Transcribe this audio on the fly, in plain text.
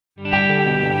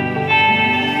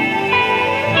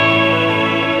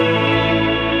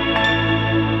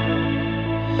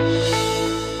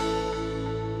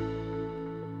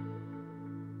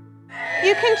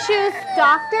can choose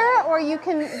doctor, or you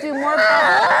can do more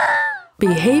bubbles.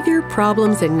 Behavior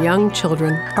problems in young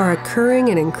children are occurring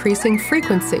in increasing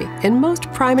frequency in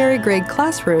most primary grade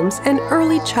classrooms and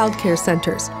early child care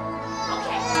centers.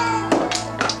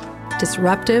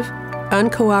 Disruptive,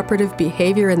 uncooperative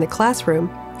behavior in the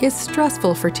classroom is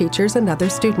stressful for teachers and other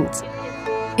students.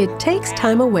 It takes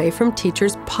time away from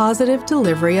teachers' positive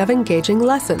delivery of engaging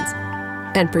lessons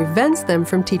and prevents them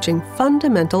from teaching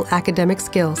fundamental academic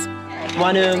skills.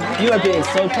 Manu, you are being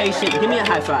so patient. Give me a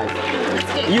high five.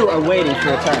 You are waiting for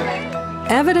a turn.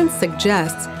 Evidence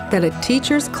suggests that a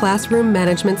teacher's classroom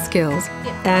management skills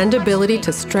and ability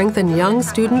to strengthen young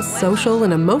students' social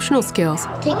and emotional skills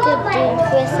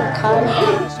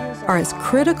are as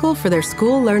critical for their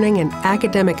school learning and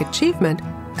academic achievement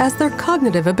as their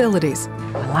cognitive abilities.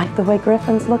 I like the way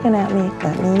Griffin's looking at me.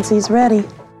 That means he's ready.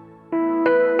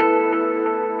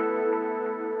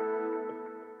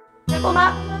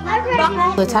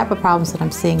 The type of problems that I'm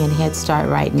seeing in Head Start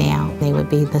right now, they would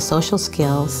be the social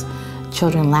skills.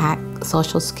 Children lack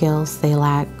social skills. They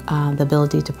lack the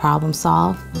ability to problem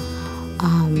solve.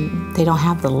 They don't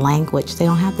have the language. They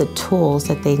don't have the tools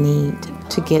that they need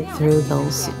to get through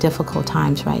those difficult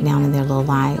times right now in their little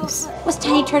lives. What's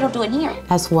Tiny Turtle doing here?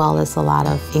 As well as a lot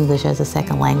of English as a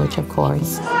second language, of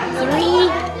course. 3.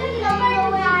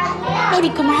 Maybe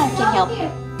Kamal can help you.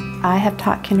 I have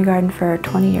taught kindergarten for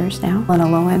 20 years now in a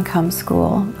low-income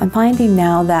school. I'm finding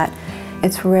now that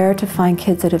it's rare to find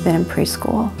kids that have been in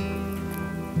preschool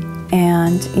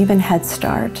and even Head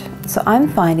Start. So I'm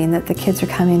finding that the kids are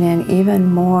coming in even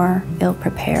more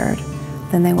ill-prepared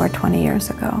than they were 20 years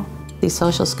ago. These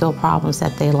social skill problems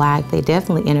that they lack, they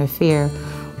definitely interfere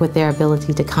with their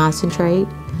ability to concentrate,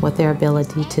 with their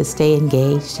ability to stay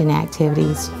engaged in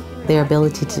activities, their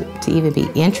ability to even be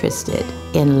interested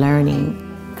in learning.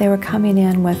 They were coming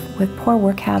in with poor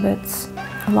work habits,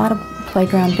 a lot of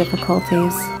playground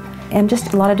difficulties, and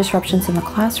just a lot of disruptions in the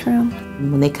classroom.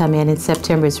 When they come in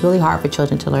September, it's really hard for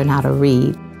children to learn how to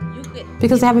read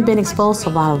because they haven't been exposed to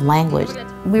a lot of language.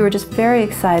 We were just very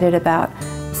excited about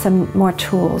some more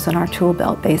tools in our tool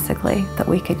belt, basically, that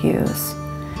we could use.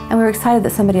 And we were excited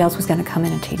that somebody else was going to come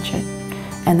in and teach it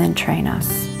and then train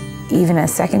us. Even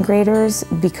as second graders,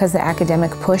 because the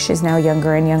academic push is now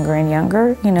younger and younger and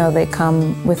younger, you know, they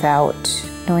come without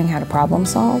knowing how to problem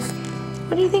solve.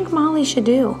 What do you think Molly should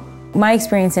do? My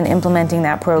experience in implementing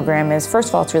that program is, first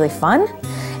of all, it's really fun,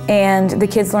 and the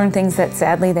kids learn things that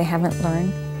sadly they haven't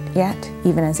learned yet,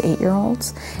 even as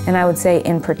 8-year-olds. And I would say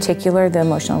in particular the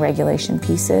emotional regulation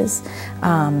pieces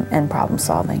and problem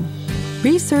solving.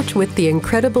 Research with the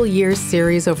Incredible Years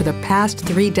series over the past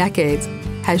 3 decades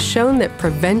has shown that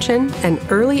prevention and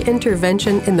early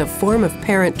intervention in the form of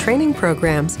parent training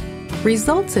programs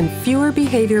results in fewer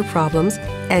behavior problems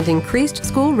and increased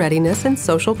school readiness and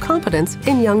social competence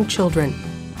in young children.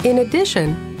 In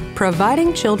addition,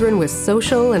 providing children with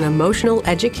social and emotional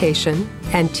education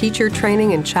and teacher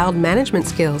training and child management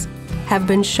skills have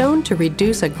been shown to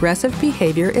reduce aggressive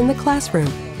behavior in the classroom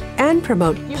and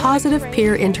promote positive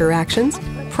peer interactions,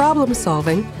 problem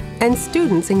solving, and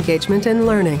students' engagement in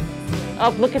learning.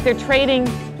 Oh, look at their trading.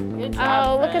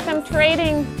 Oh, look at them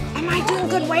trading. Am I doing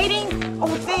good waiting? Oh,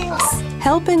 thanks.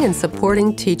 Helping and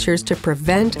supporting teachers to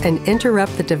prevent and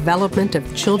interrupt the development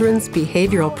of children's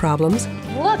behavioral problems.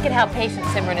 Look at how patient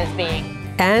Simran is being.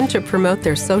 And to promote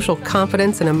their social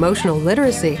confidence and emotional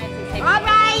literacy. All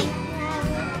right.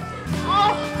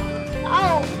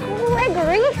 Oh,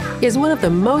 Gregory. Is one of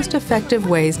the most effective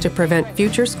ways to prevent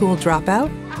future school dropout,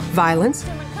 violence,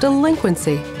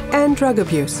 delinquency, and drug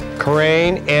abuse.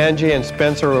 Coraine, Angie, and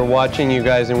Spencer were watching you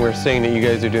guys, and we're saying that you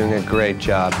guys are doing a great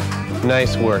job.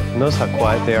 Nice work. Notice how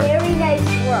quiet they are. Very nice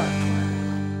work.